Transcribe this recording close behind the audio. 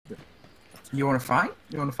You wanna fight?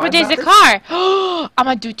 You wanna fight? But there's a about car! I'm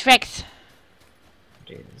gonna do tricks.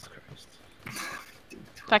 Jesus Christ.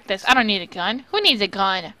 Fuck this. I don't need a gun. Who needs a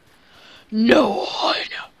gun? No one!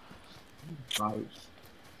 Right.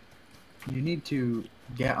 You need to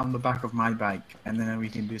get on the back of my bike, and then we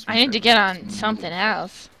can do some I need to tricks. get on something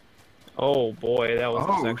else. Oh boy, that was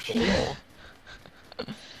Oh, a sexual shit. call.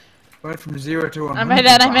 Went from 0 to 100. By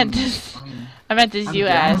that I meant this. I meant this I'm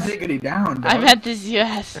US. down, diggity down, I dog. meant this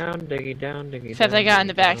US. Down, diggy, down, diggy, Except down, I got in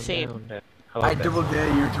the diggy, back down, seat. down, down. I like that. double dare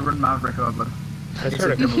you to run Maverick over. I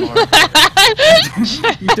heard Double it.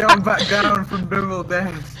 R. You don't back down from double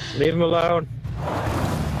dares. Leave him alone.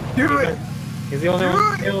 Do it! He's the only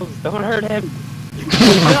one who kills. Don't hurt him.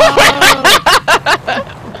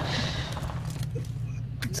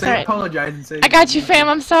 Say Alright. apologize and say. I got you, fam.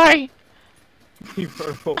 I'm sorry. You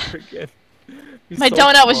run over again. He's My so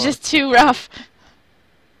donut was far. just too rough.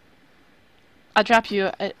 I'll drop you.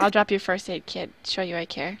 I'll drop you a first aid kit. Show you I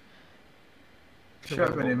care.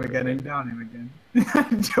 Shotgun him again and down him again.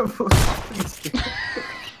 Double.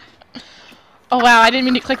 Oh wow, I didn't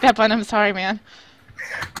mean to click that button. I'm sorry, man.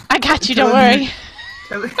 I got you. Don't Telling worry.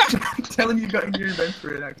 Tell him you got in your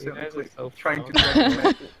inventory and You accidentally guys are clicked so trying to fun.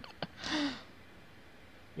 deactivate it.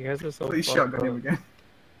 You guys are so Please fucked shotgun him up. again.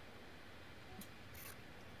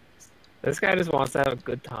 This guy just wants to have a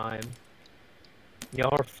good time.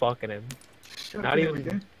 Y'all are fucking him. Shotgun Not him even-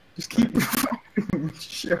 again. Just keep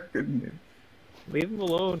shotgun him. Leave him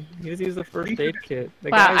alone. He just used the first aid kit. The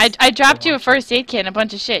Wow, guy's- I dropped you a first aid kit and a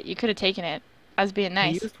bunch of shit. You could have taken it. I was being He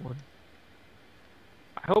nice. used one.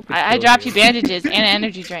 I hope he I killed dropped you bandages and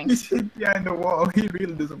energy He's drinks. hid behind the wall. He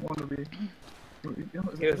really doesn't want to be.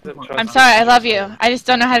 He doesn't trust I'm sorry. I love you. I just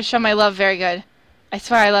don't know how to show my love very good. I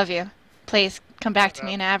swear I love you. Please come back to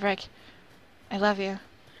me in Averick. I love you.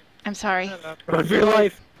 I'm sorry. Run for your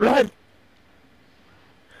life! Run!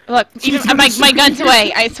 Look, even my gun's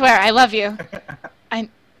away. I swear I love you. I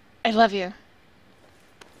love you.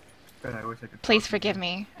 God, I wish I could Please talk. forgive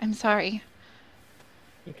me. I'm sorry.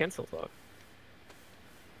 You can still talk.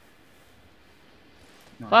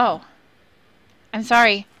 No. Whoa. I'm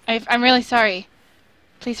sorry. I'm really sorry.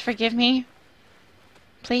 Please forgive me.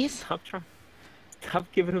 Please? Stop trying. Stop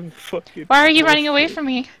giving him the fucking. Why are you running away bullshit. from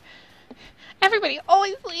me? Everybody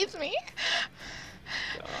always leaves me.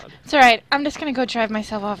 God. It's alright. I'm just gonna go drive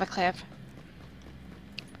myself off a cliff.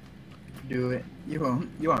 Do it. You won't.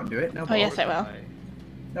 You won't do it. No balls. Oh, yes, I will.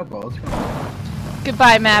 No balls.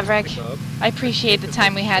 Goodbye, Maverick. Pick up. I appreciate the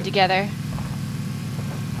time we had together.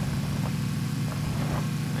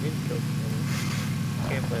 I need to kill someone.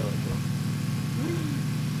 Can't play like this.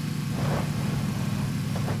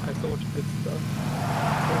 I have so much good stuff.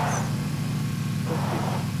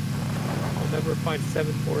 I'll never find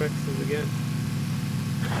 7 4Xs again.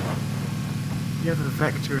 You have a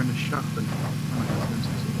vector and a shotgun.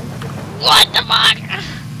 What the fuck?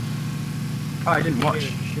 Oh, I didn't watch.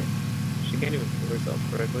 Shit. She can't even kill herself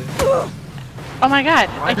correctly. Oh my god.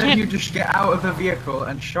 Why I don't can't. you just get out of the vehicle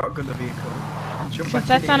and shotgun the vehicle? And jump back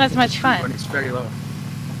That's in not it as much fun. When it's very low.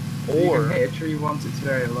 You Or can hit a tree once it's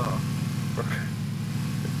very low.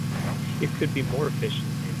 it could be more efficient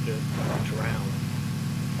and just drown.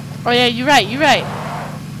 Oh yeah, you're right. You're right.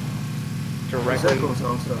 The Directly circle's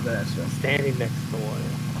also there, so. standing next to one.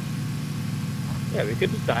 Yeah, we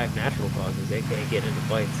could just die of natural causes. They can't get into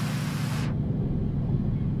fights.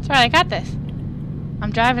 It's alright. I got this.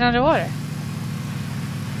 I'm driving underwater.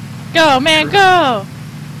 Go, man, go!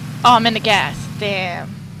 Oh, I'm in the gas. Damn.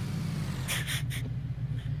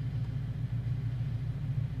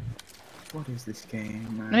 What is this game,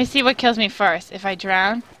 man? Let me see what kills me first. If I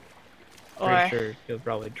drown, or Pretty sure he'll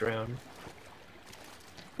probably drown.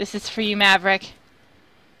 this is for you, Maverick.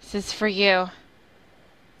 This is for you.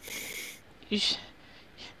 You should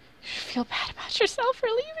feel bad about yourself for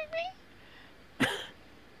leaving me.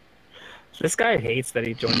 This guy hates that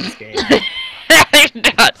he joined this game. He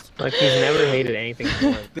does. Like he's never hated anything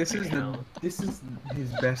more. This is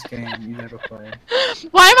his best game he's ever played.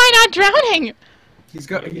 Why am I not drowning? He's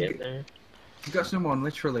got You're getting there. he's got someone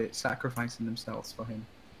literally sacrificing themselves for him.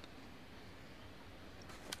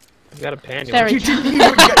 You got a pan. There we You go. didn't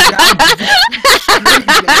even get down.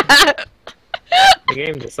 The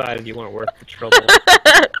game decided you weren't worth the trouble.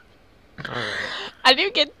 Alright. I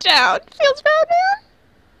didn't get down. Feels bad,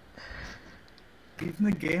 man. Even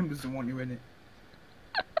the game doesn't want you in it.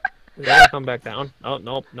 Is that gonna come back down? Oh,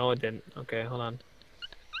 nope. No, it didn't. Okay, hold on.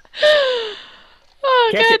 Oh,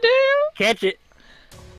 Catch it. goddamn. Catch it!